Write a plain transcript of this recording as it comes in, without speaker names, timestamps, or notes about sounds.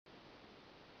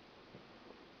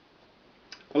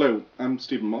Hello, I'm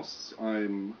Stephen Moss. I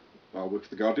work for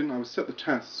The Guardian. I was set the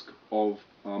task of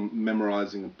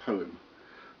memorising a poem.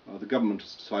 The government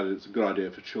has decided it's a good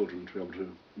idea for children to be able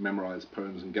to memorise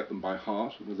poems and get them by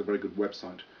heart. And there's a very good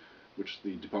website which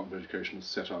the Department of Education has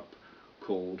set up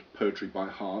called Poetry by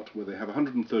Heart, where they have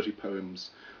 130 poems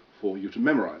for you to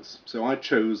memorise. So I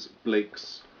chose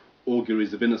Blake's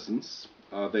Auguries of Innocence.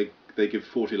 They give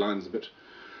 40 lines of it,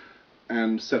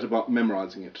 and set about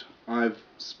memorising it. I've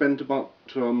spent about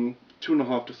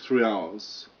 2.5 to 3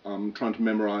 hours trying to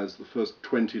memorise the first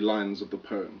 20 lines of the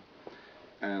poem,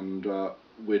 and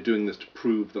we're doing this to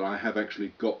prove that I have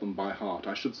actually got them by heart.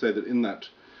 I should say that in that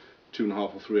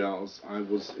 2.5 or 3 hours I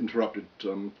was interrupted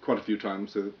quite a few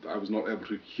times, so that I was not able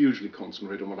to hugely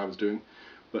concentrate on what I was doing,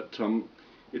 but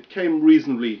it came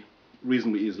reasonably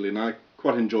easily, and I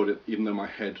quite enjoyed it, even though my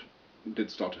head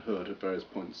did start to hurt at various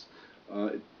points.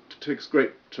 It takes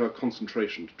great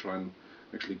concentration to try and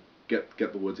actually get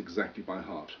the words exactly by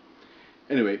heart.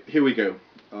 Anyway, here we go.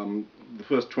 The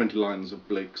first 20 lines of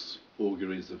Blake's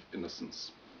Auguries of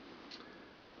Innocence,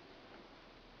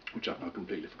 which I've now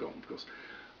completely forgotten, of course.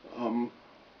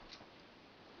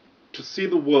 To see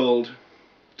a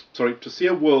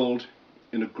world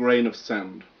in a grain of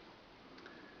sand,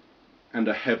 and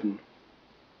a heaven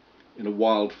in a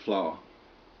wild flower.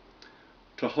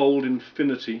 To hold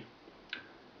infinity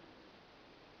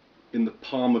in the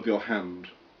palm of your hand,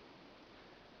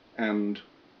 and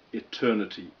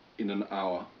eternity in an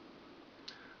hour.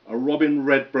 A robin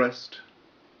redbreast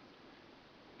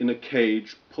in a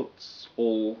cage puts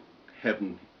all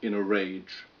heaven in a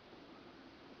rage.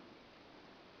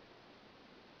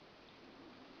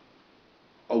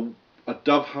 A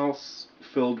dove house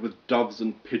filled with doves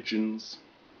and pigeons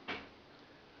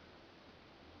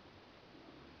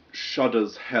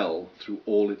shudders hell through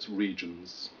all its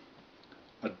regions.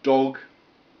 A dog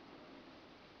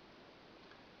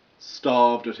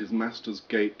starved at his master's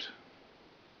gate,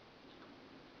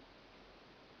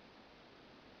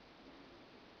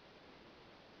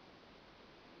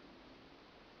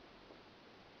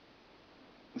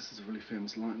 this is a really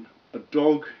famous line. A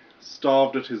dog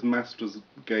starved at his master's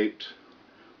gate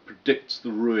predicts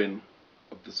the ruin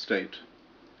of the state.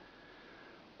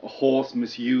 A horse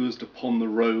misused upon the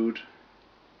road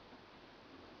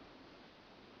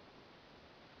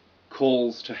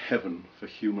calls to heaven for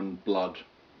human blood.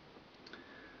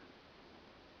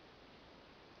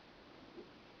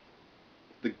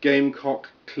 The gamecock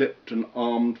clipped and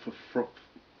armed for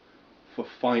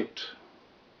fight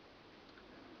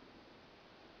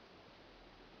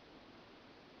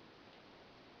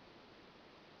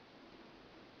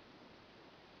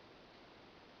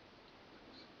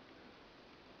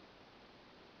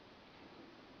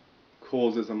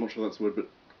causes, I'm not sure that's the word, but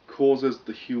causes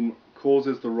the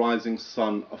rising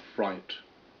sun a fright.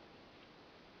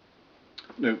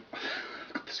 No,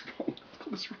 I've got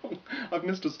this wrong. I've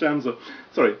missed a stanza.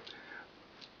 Sorry.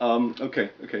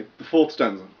 Okay. The fourth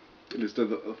stanza. At least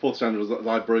the fourth stanza as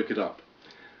I broke it up.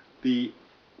 Each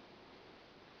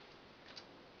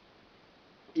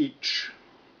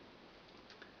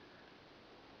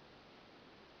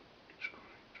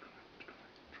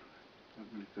I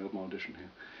really failed my audition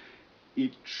here.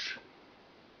 Each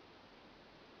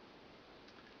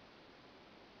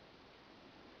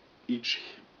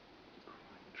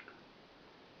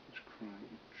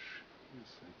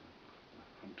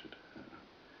hunted hare.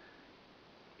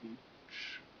 Each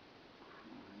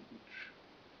cry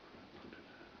the hunted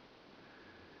hare.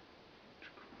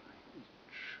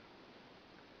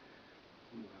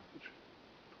 Each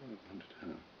cry the hunted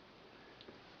hare.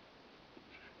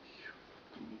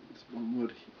 It's one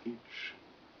word. Each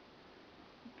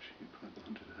cry the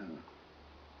hunted hare.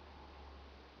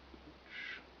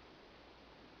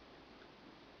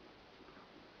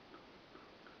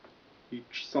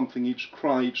 Each something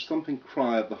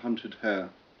cry of the hunted hare.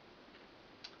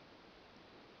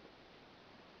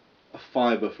 A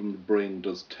fibre from the brain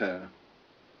does tear.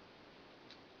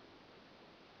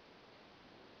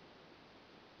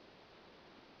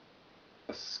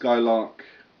 A skylark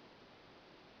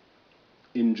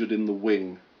injured in the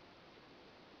wing.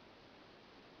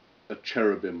 A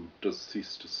cherubim does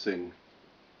cease to sing.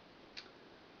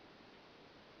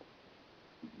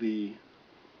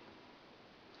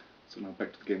 So now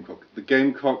back to the gamecock. The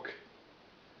gamecock,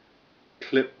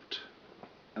 clipped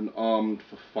and armed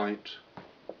for fight,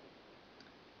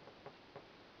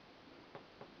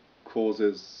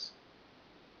 causes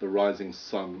the rising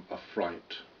sun a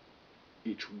fright.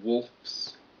 Each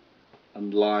wolf's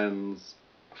and lion's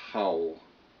howl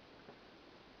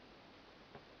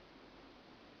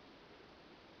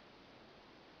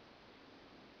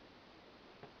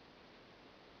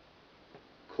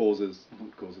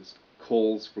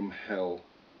calls from hell,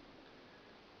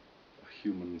 a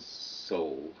human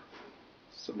soul.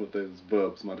 Some of those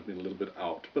verbs might have been a little bit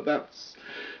out, but that's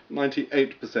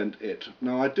 98% it.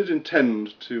 Now, I did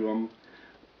intend to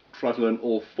try to learn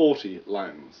all 40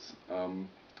 lines on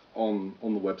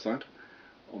the website,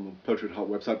 on the Poetry at Heart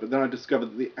website, but then I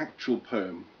discovered that the actual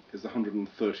poem is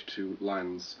 132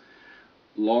 lines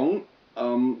long.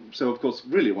 So, of course,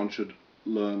 really one should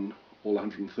learn all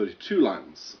 132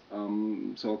 lines.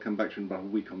 So I'll come back to you in about a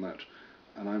week on that.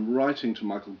 And I'm writing to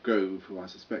Michael Gove, who I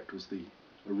suspect was the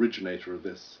originator of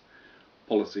this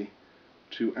policy,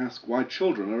 to ask why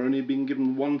children are only being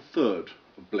given 1/3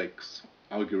 of Blake's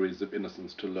Auguries of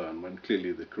Innocence to learn, when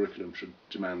clearly the curriculum should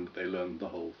demand that they learn the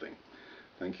whole thing.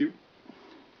 Thank you.